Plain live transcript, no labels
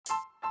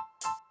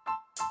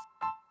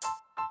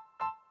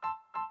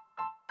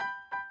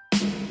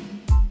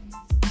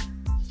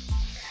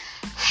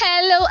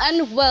Hello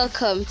and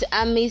welcome to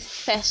Ami's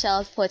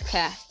special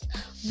podcast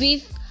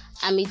with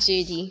Ami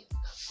Judy.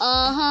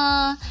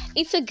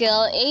 It's a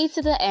girl, A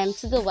to the M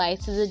to the Y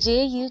to the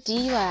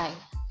Judy,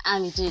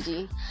 Ami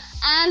Judy.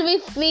 And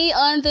with me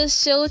on the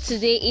show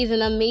today is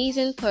an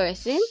amazing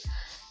person.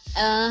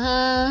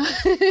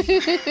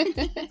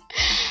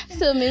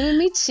 So may we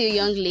meet you,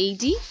 young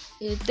lady?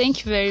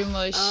 Thank you very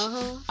much.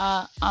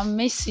 I'm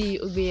Messi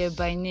Ubeye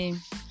by name,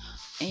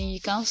 and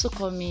you can also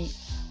call me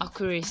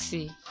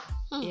Accuracy.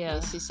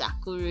 This is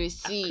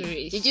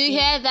accuracy. Did you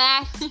hear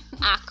that?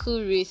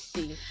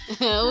 Accuracy.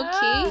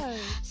 Okay.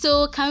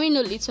 So can we know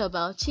a little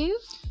about you?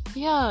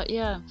 Yeah.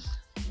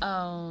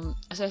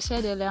 As I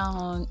said earlier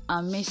on,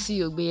 I'm Messi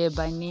Ubeye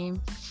by name.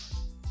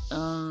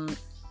 I'm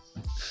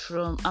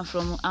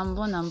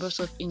born and brought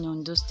up in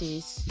Ondo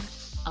State.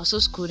 I also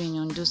schooled in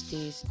Ondo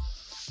State.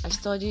 I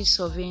studied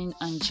surveying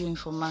and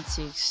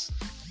geoinformatics.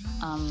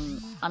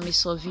 I'm a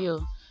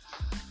surveyor.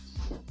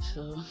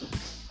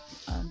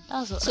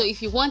 So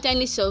if you want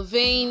any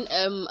surveying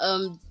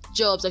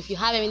jobs, or if you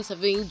have any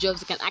surveying jobs,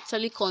 you can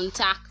actually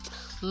contact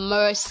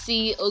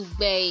Mercy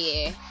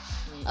Ogbeye.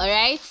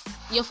 Alright?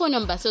 Your phone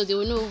number so they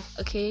will know.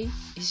 Okay.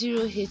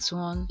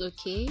 081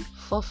 Okay.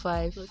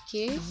 45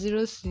 Okay.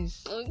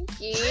 06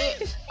 Okay.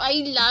 Why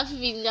you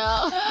laughing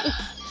now?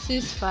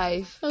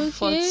 65 Okay.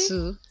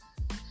 42.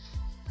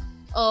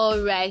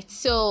 Alright.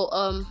 So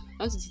I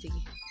want to take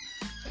it.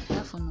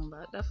 That phone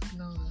number.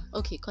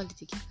 Okay, call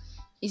it again.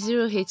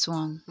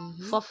 081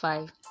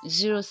 45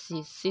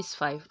 06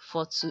 65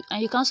 42.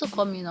 And you can also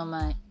call me on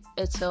my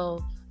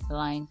Airtel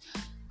line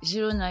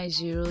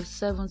 090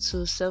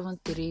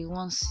 7273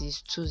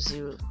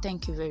 1620.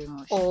 Thank you very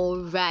much.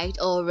 All right.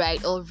 So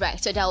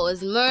that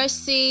was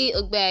Mercy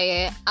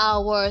Ogbeye,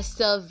 our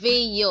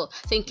surveyor.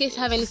 So in case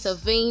you have any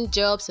surveying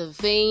jobs,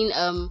 surveying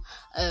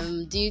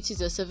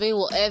duties, or surveying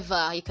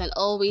whatever, you can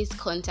always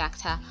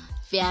contact her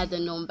via the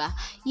number.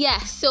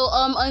 So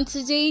on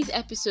today's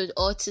episode,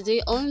 or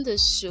today on the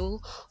show,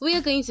 we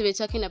are going to be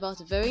talking about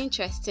a very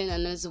interesting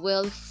and as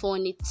well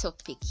funny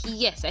topic.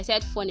 Yes, I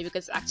said funny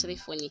because it's actually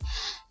funny.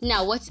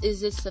 Now, what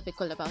is this topic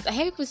all about? I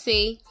hear people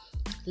say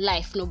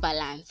life no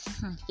balance.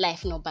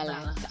 Life no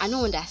balance. I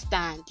don't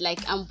understand.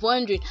 Like, I'm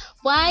wondering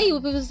why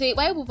some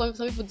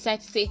people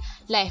decide to say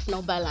life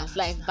no balance,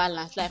 life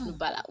no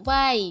balance.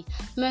 Why?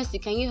 Mercy,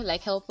 can you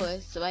help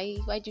us? Why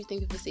do you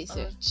think people say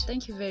so?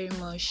 Thank you very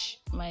much,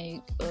 my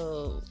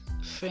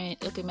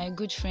my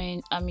good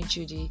friend Ami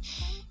Judy.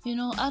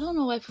 I don't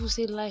know why people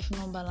say life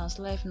no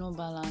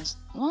balance.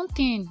 One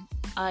thing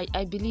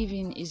I believe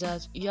in is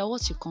that you are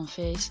what you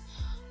confess,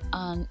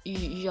 and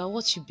you are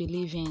what you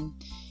believe in.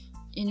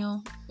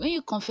 When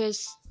you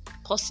confess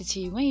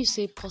positive, when you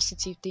say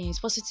positive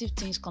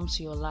things come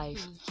to your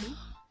life.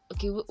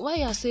 Okay, why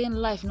you are saying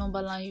life no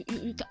balance?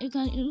 You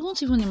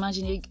won't even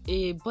imagine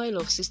a boy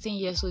of 16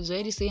 years old is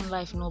already saying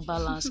life no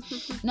balance.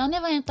 Now,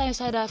 never enter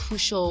inside that food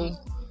show.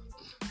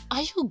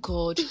 Are you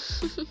God?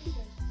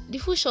 The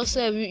food show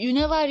said you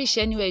never reach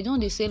anywhere. You don't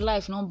they say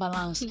life no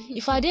balance.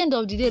 If at the end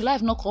of the day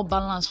life not called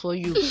balance for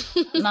you,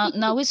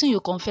 now waiting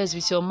you confess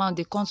with your mouth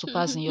they come to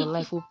pass in your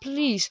life. Oh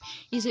please,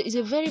 it's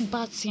a very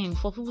bad thing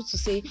for people to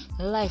say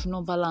life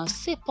no balance.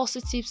 Say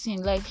positive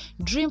thing, like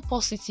dream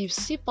positive,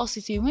 see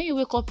positive. When you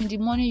wake up in the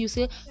morning, you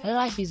say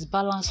life is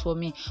balanced for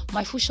me.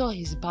 My future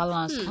is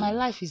balanced. My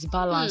life is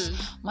balanced.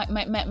 My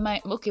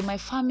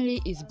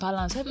family is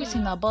balanced.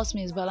 Everything about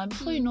me is balanced.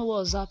 Before you know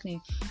what's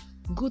happening,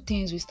 good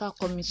things will start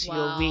coming to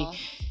your way.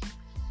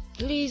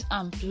 Please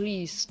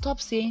stop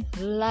saying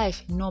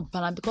life not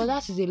balance, because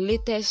that is the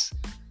latest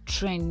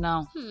trend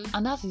now,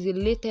 and that is the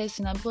latest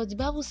thing. Because the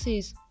Bible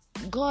says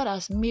God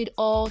has made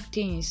all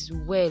things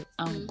well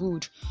and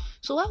good.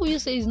 So why will you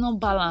say it's not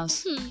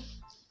balanced?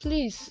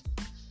 Please,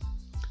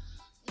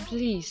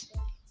 it's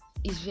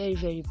very,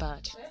 very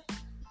bad.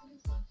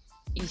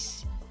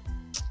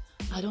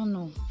 I don't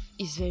know.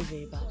 It's very,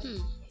 very bad.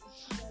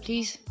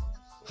 Please,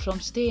 from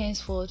today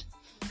henceforth,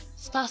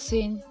 start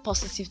saying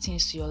positive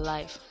things to your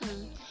life.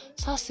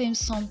 Start saying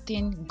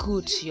something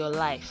good to your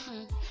life.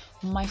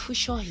 My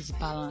future is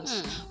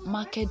balanced.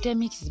 My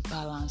academics is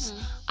balanced.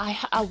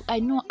 I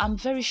know, I'm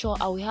very sure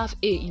I will have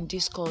A in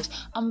this course.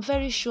 I'm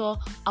very sure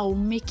I will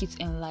make it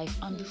in life.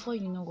 And before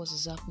you know what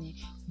is happening,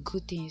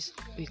 good things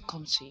will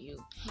come to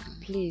you.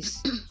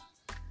 Please,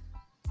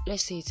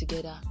 let's say it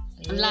together.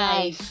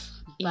 Life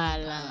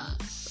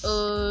balance.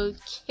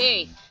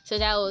 Okay, so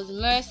that was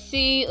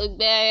Mercy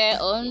Ogbeye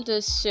on the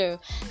show,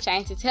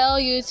 trying to tell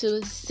you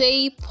to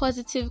say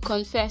positive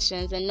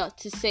confessions and not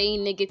to say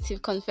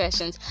negative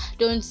confessions.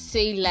 Don't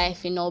say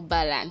life in all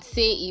balance.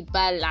 Say it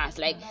balance,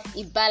 like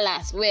it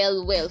balance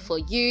well for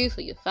you,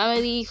 for your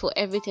family, for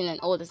everything, and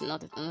all that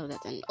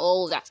and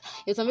all that.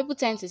 Some people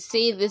tend to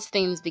say these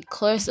things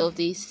because of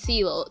they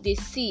see or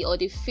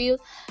they feel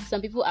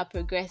some people are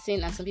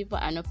progressing and some people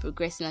are not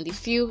progressing, and they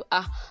feel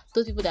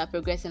those people that are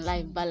progressing progress in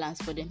life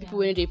balance for them. People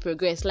when they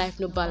progress, life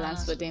no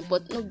balance for them.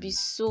 But no be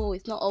so.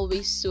 It's not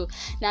always so.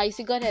 Now you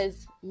see, God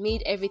has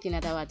made everything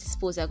at our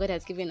disposal. God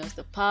has given us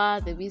the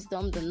power, the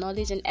wisdom, the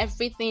knowledge, and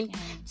everything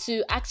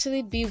to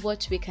actually be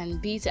what we can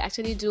be, to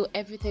actually do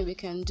everything we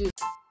can do.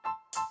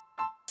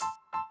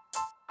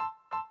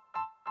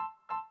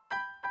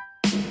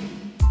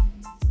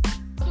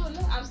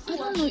 I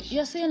don't know.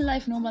 You're saying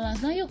life no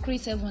balance. Now you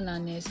create heaven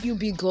and earth. You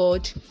be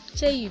God.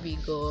 Say you be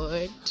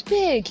God.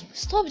 Beg.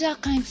 Stop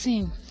that kind of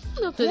thing.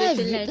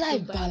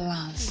 Life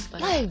balance.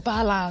 Life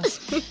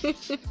balance.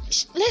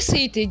 Let's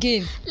say it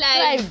again.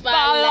 Life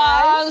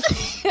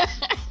balance.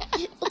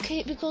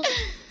 Okay, because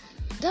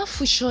that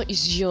future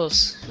is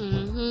yours.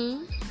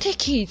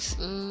 Take it.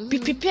 Be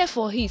prepared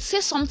for it.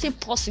 Say something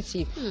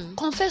positive.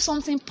 Confess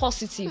something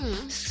positive.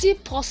 See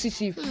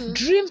positive.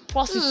 Dream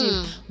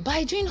positive.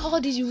 By doing all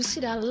this, you will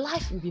see that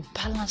life will be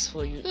balanced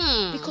for you.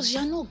 Because you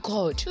are not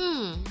God.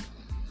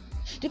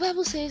 The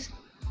Bible says,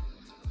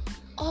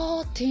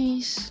 all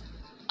things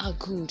are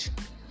good.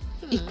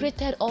 He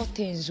created all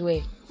things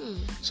well.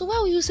 So why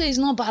will you say it's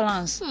not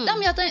balanced? That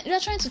means you're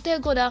trying to tell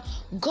God that,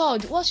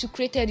 God, what you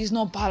created is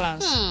not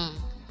balanced.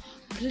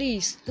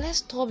 Please, let's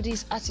stop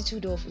this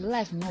attitude of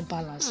life not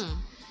balanced.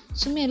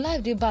 To me,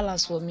 life dey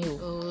balance for me.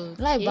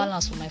 Life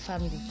balance for my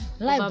family.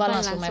 Life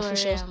balance for my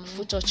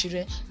future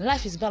children.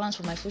 Life is balanced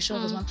for my future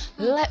husband.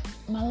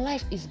 My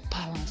life is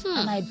balanced,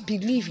 and I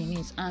believe in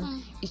it,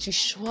 and it will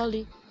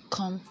surely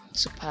come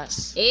to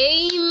pass.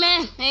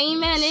 Amen.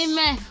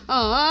 Amen.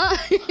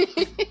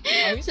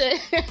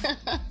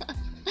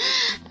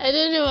 I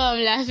don't know why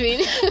I'm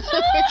laughing.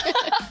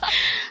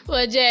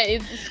 But yeah,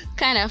 it's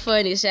kind of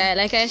funny, Shay.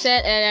 Like I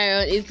said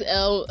earlier on, it's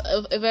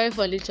a very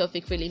funny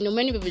topic, really.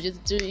 Many people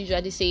just do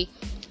usually say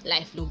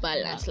life no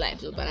balance.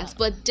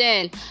 But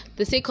then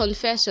they say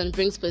confession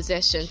brings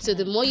possession. So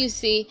the more you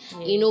say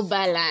you know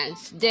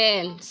balance,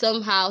 then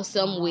somehow,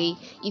 some way,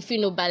 you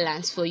feel no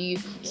balance for you.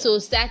 So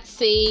start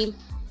saying,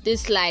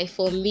 this life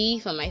for me,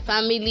 for my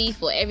family,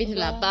 for everything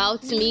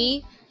about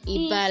me,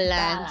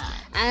 balance.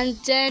 And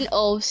then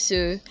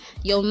also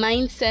your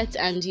mindset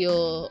and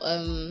your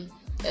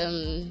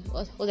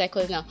what I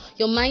call it now,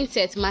 your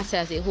mindset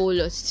matters a whole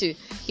lot too.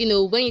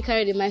 When you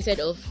carry the mindset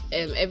of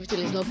everything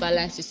is not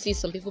balanced, you see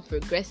some people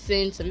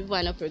progressing, some people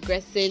are not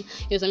progressing,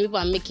 some people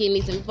are making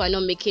it, some people are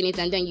not making it,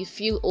 and then you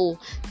feel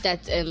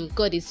that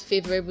God is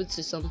favorable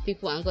to some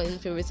people and God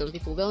isn't favorable to some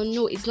people. Well,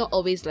 no, it's not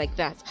always like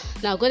that.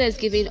 Now God has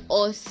given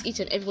us, each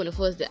and every one of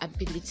us, the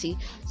ability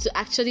to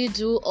actually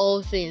do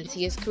all things.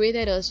 He has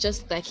created us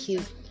just like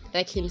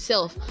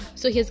himself,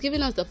 so he has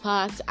given us the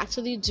power to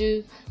actually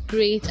do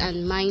great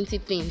and mighty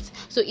things.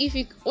 So if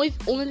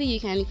only you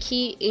can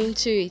key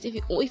into it,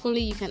 if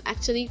only you can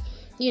actually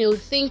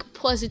think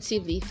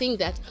positively, think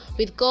that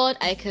with God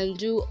I can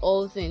do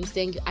all things,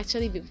 then you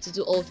actually be able to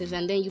do all things,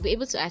 and then you'll be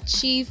able to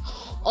achieve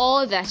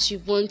all that you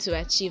want to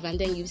achieve, and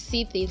then you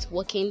see things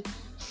working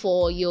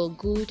for your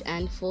good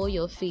and for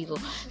your favor.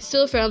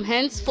 So from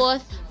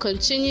henceforth,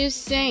 continue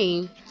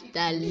saying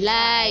that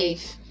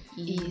life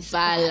is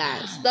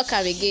balance. Talk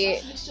am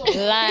again.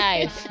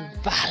 Life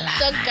balance.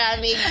 Talk am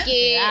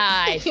again.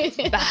 Life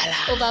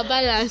balance. Over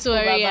balance,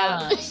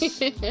 warrior.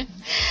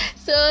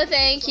 So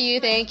thank you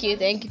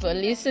for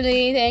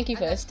listening. Thank you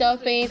for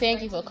stopping.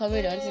 Thank you for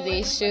coming on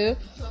today's show.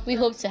 We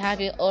hope to have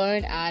you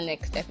on our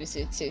next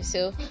episode too.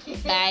 So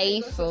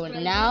bye for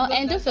now,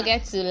 and don't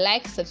forget to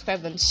like,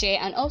 subscribe, and share,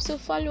 and also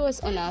follow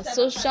us on our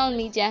social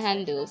media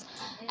handles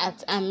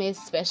at Amis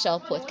Special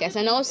Podcast.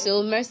 And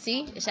also,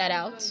 Mercy, shout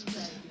out.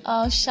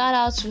 Shout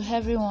out to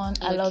everyone.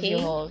 I love you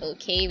all.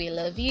 Okay, we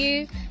love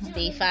you.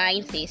 Stay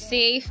fine, stay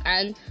safe,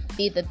 and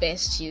be the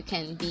best you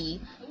can be.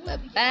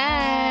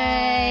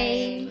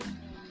 Bye-bye.